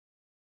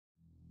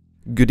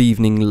Good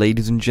evening,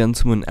 ladies and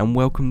gentlemen, and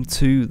welcome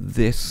to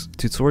this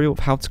tutorial of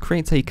how to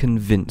create a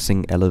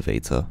convincing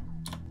elevator.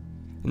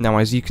 Now,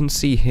 as you can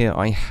see here,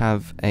 I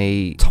have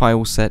a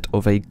tile set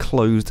of a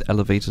closed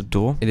elevator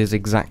door. It is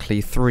exactly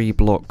 3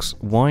 blocks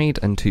wide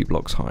and 2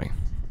 blocks high.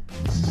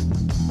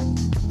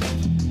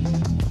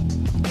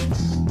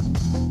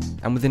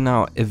 And within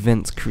our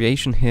event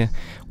creation here,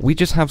 we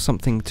just have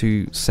something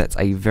to set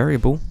a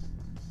variable.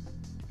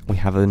 We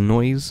have a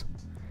noise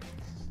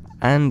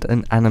and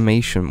an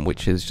animation,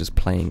 which is just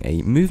playing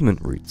a movement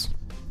route.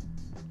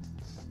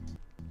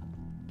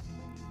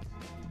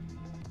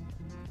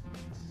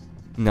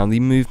 Now the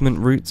movement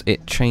route,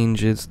 it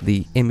changes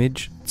the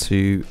image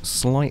to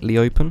slightly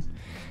open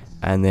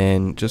and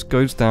then just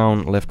goes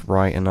down left,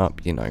 right and up,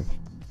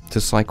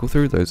 to cycle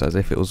through those as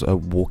if it was a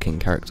walking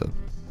character.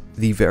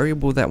 The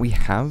variable that we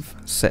have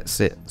sets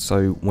it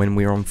so when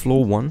we're on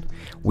floor 1,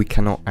 we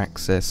cannot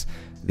access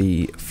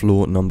the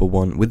floor number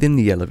 1 within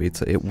the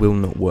elevator. It will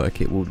not work,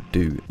 it will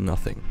do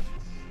nothing.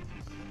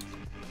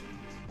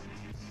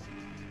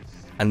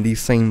 And the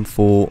same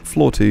for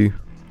floor 2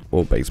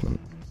 or basement.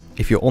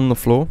 If you're on the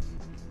floor,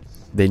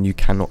 then you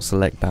cannot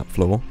select that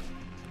floor.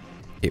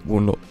 It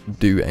will not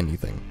do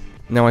anything.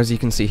 Now, as you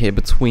can see here,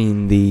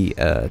 between the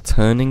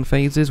turning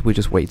phases, we're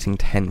just waiting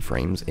 10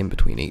 frames in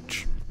between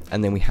each.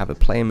 And then we have a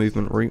player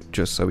movement route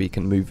just so we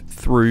can move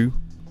through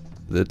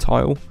the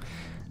tile,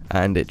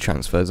 and it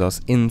transfers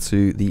us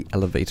into the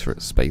elevator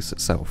space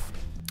itself.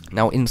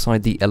 Now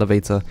inside the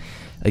elevator,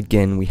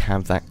 again we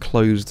have that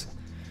closed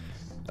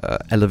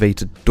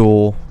elevator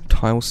door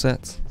tile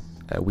set.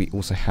 We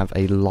also have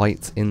a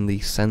light in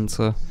the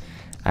center,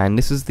 and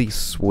this is the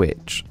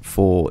switch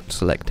for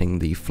selecting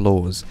the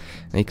floors.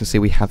 Now you can see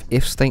we have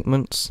if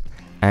statements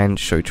and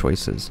show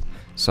choices.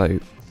 So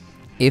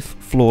if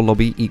floor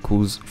lobby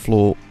equals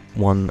floor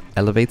 1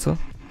 elevator,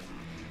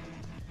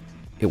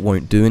 it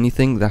won't do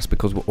anything. That's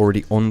because we're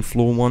already on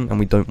floor 1 and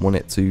we don't want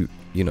it to,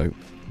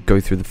 go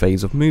through the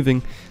phase of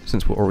moving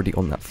since we're already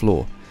on that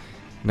floor.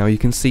 Now you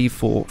can see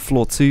for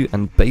floor 2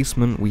 and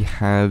basement we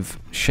have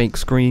shake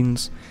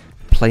screens,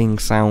 playing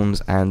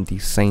sounds, and the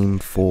same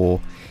for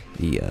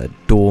the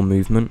door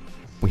movement.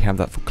 We have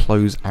that for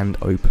close and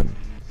open.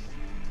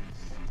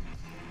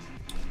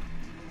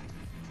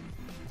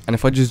 And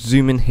if I just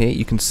zoom in here,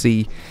 you can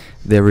see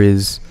there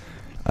is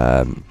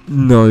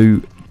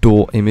no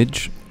door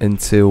image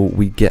until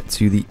we get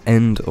to the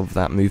end of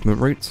that movement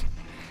route,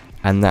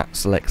 and that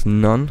selects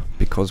none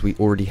because we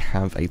already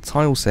have a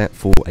tile set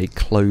for a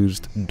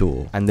closed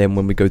door. And then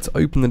when we go to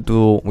open the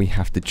door, we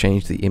have to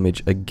change the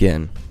image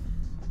again.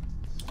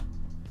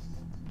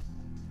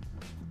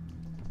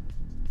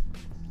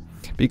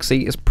 But you can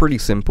see it's pretty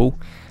simple.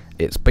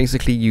 It's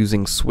basically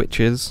using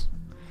switches,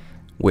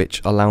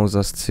 which allows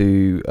us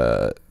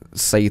to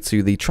say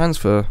to the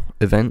transfer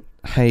event,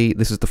 hey,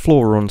 this is the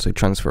floor we're on, so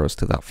transfer us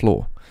to that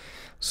floor.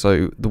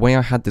 So the way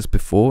I had this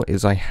before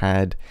is I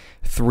had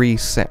 3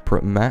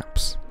 separate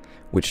maps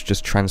which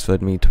just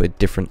transferred me to a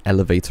different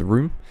elevator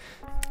room.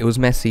 It was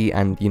messy,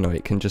 and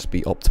it can just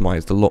be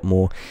optimized a lot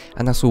more,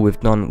 and that's all we've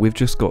done. We've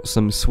just got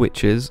some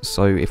switches,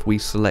 so if we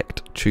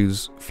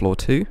choose floor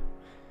 2,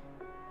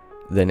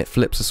 then it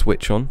flips a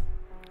switch on,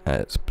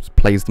 it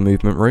plays the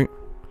movement route,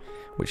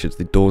 which is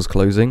the doors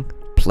closing,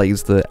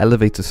 plays the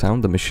elevator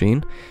sound, the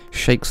machine,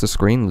 shakes the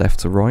screen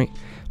left to right,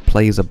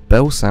 plays a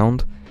bell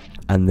sound,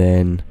 and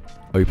then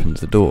opens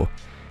the door.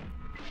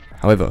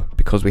 However,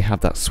 because we have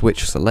that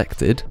switch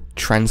selected,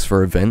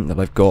 transfer event that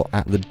I've got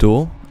at the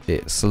door,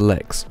 it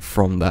selects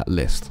from that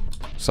list.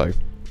 So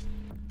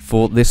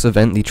for this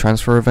event, the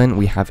transfer event,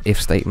 we have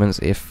if statements.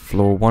 If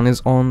floor 1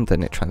 is on,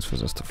 then it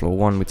transfers us to floor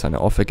 1, we turn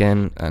it off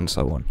again, and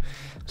so on.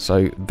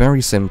 So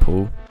very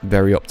simple,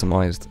 very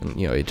optimized, and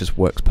it just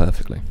works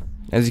perfectly.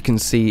 As you can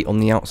see on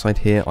the outside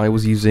here, I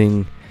was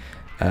using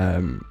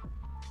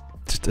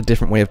just a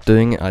different way of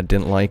doing it. I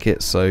didn't like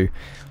it, so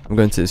I'm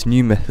going to this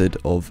new method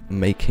of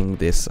making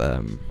this,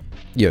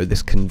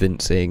 this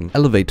convincing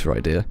elevator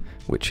idea,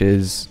 which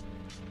is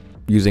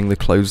using the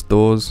closed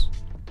doors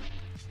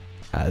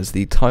as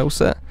the tile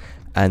set,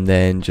 and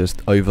then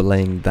just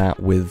overlaying that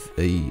with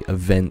the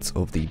event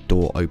of the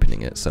door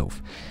opening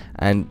itself.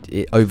 And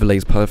it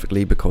overlays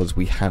perfectly because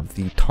we have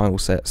the tile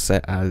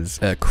set as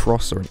a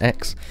cross or an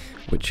X,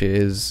 which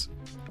is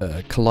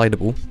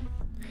collidable,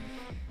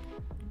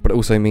 but it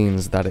also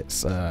means that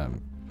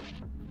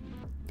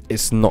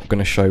it's not going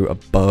to show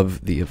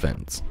above the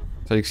event.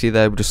 So you can see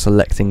there we're just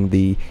selecting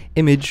the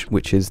image,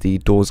 which is the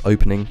doors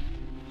opening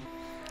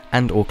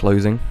and or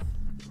closing.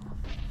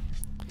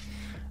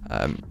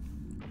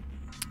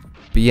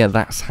 But yeah,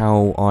 that's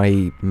how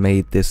I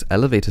made this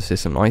elevator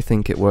system. I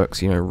think it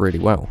works, really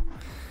well.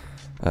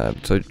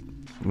 So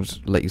I'll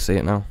just let you see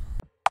it now.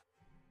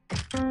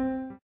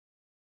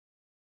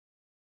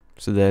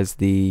 So there's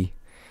the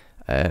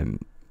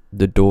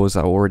doors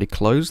that are already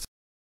closed.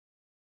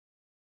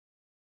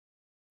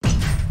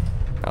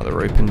 Now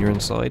they're open, you're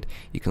inside.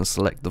 You can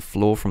select the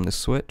floor from this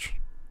switch.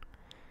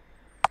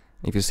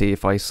 If you see,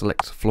 if I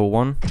select floor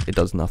 1, it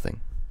does nothing.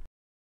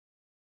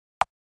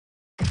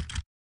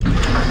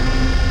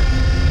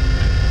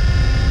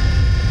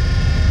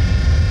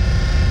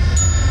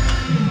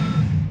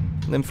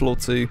 then floor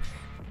 2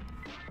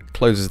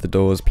 closes the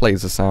doors,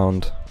 plays the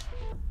sound.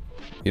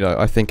 You know,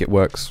 I think it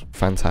works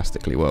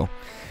fantastically well.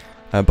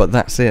 But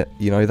that's it.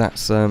 You know,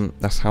 that's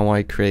how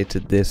I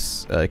created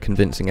this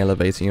convincing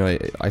elevator. You know,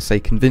 I say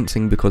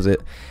convincing because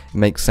it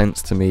makes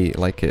sense to me,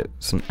 like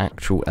it's an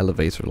actual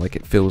elevator, like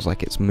it feels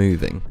like it's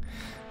moving.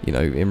 You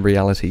know, in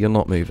reality, you're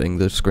not moving.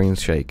 The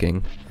screen's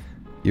shaking.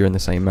 You're in the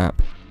same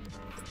map.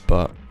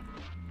 But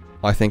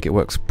I think it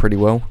works pretty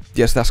well.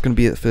 Yes, that's going to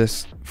be it for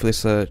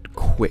this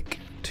quick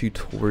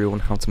tutorial on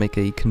how to make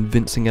a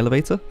convincing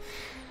elevator.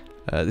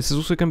 This is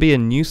also going to be a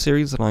new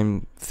series that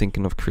I'm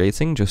thinking of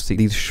creating, just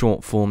these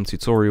short form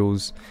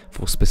tutorials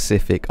for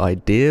specific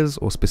ideas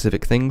or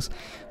specific things.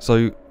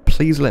 So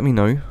please let me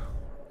know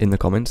in the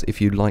comments if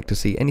you'd like to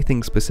see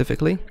anything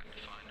specifically,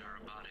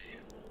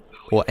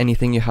 or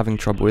anything you're having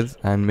trouble with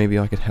and maybe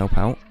I could help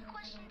out.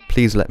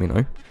 Please let me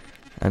know,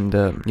 and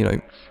you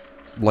know,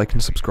 like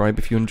and subscribe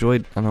if you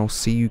enjoyed, and I'll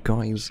see you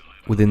guys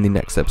within the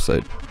next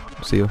episode.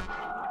 See you.